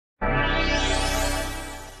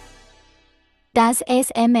Does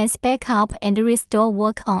SMS Backup and Restore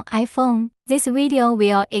work on iPhone? This video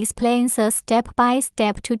will explain the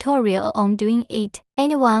step-by-step tutorial on doing it.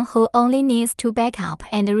 Anyone who only needs to backup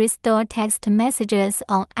and restore text messages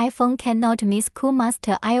on iPhone cannot miss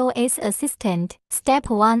Coolmaster iOS Assistant. Step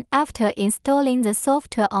 1. After installing the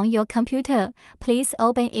software on your computer, please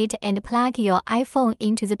open it and plug your iPhone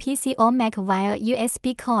into the PC or Mac via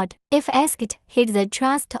USB cord. If asked, hit the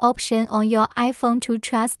Trust option on your iPhone to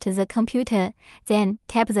trust the computer. Then,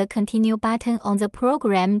 tap the Continue button on the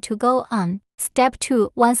program to go on. Step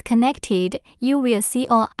 2. Once connected, you will see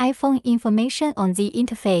all iPhone information on the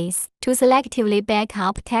interface. To selectively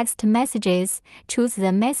backup text messages, choose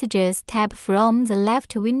the Messages tab from the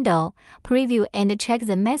left window, preview and check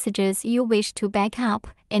the messages you wish to backup,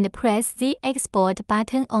 and press the Export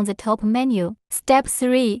button on the top menu. Step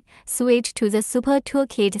 3. Switch to the Super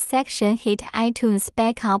Toolkit section, hit iTunes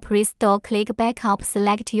Backup Restore, click Backup,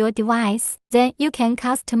 select your device. Then you can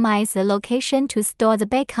customize the location to store the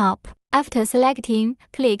backup. After selecting,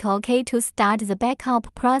 click OK to start the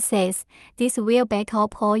backup process. This will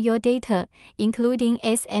backup all your data, including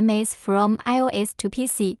SMS from iOS to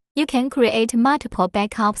PC. You can create multiple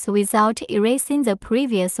backups without erasing the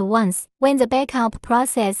previous ones. When the backup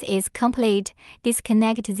process is complete,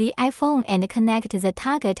 disconnect the iPhone and connect the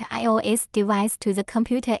target iOS device to the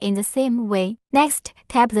computer in the same way. Next,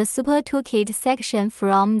 tap the Super Toolkit section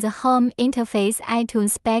from the Home interface,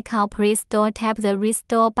 iTunes Backup Restore. Tap the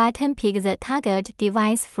Restore button, pick the target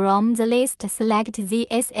device from the list, select the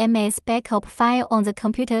SMS backup file on the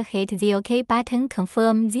computer, hit the OK button,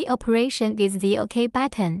 confirm the operation with the OK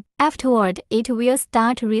button. Afterward, it will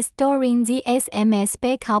start restoring the SMS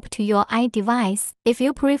backup to your iDevice. If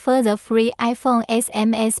you prefer the free iPhone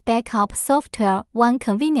SMS backup software, one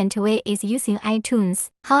convenient way is using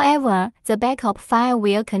iTunes. However, the backup file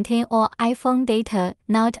will contain all iPhone data,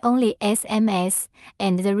 not only SMS,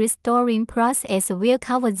 and the restoring process will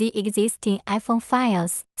cover the existing iPhone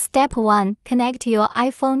files. Step 1. Connect your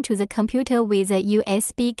iPhone to the computer with a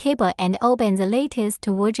USB cable and open the latest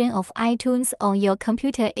version of iTunes on your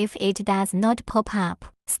computer if it does not pop up.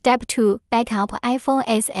 Step 2. Backup iPhone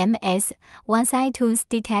SMS. Once iTunes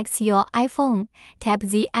detects your iPhone, tap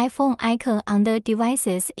the iPhone icon under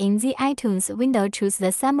Devices in the iTunes window, choose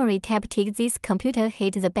the Summary tab, tick this computer,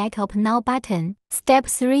 hit the Backup Now button. Step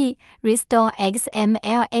 3. Restore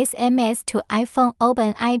XML SMS to iPhone.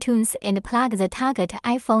 Open iTunes and plug the target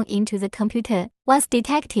iPhone into the computer. Once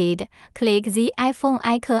detected, click the iPhone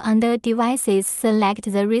icon under Devices,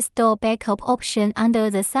 select the Restore Backup option under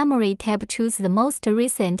the Summary tab, choose the most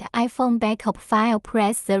recent iPhone backup file,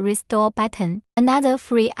 press the Restore button. Another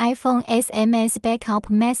free iPhone SMS backup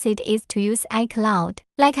method is to use iCloud.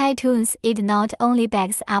 Like iTunes, it not only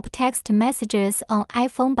backs up text messages on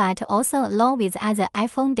iPhone but also along with other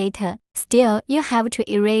iPhone data. Still, you have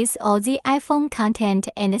to erase all the iPhone content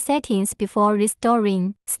and settings before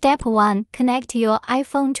restoring. Step 1. Connect your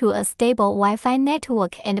iPhone to a stable Wi-Fi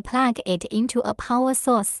network and plug it into a power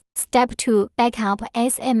source. Step 2. Backup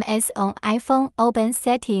SMS on iPhone. Open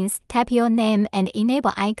Settings, tap your name and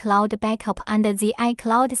enable iCloud Backup under the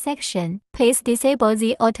iCloud section. Please disable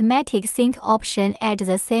the Automatic Sync option at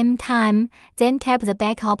the same time, then tap the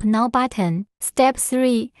Backup Now button. Step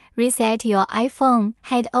 3. Reset your iPhone.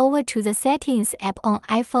 Head over to the Settings app on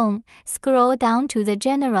iPhone, scroll down to the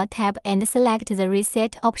General tab and select the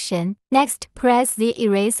Reset option. Next, press the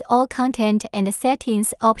Erase All Content and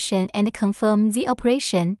Settings option and confirm the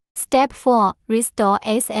operation. Step 4. Restore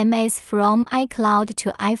SMS from iCloud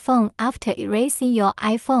to iPhone. After erasing your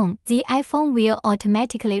iPhone, the iPhone will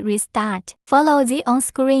automatically restart. Follow the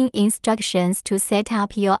on-screen instructions to set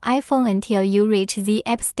up your iPhone until you reach the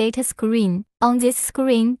App Status screen. On this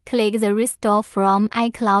screen, click the Restore from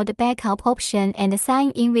iCloud Backup option and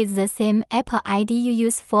sign in with the same Apple ID you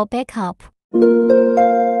use for backup.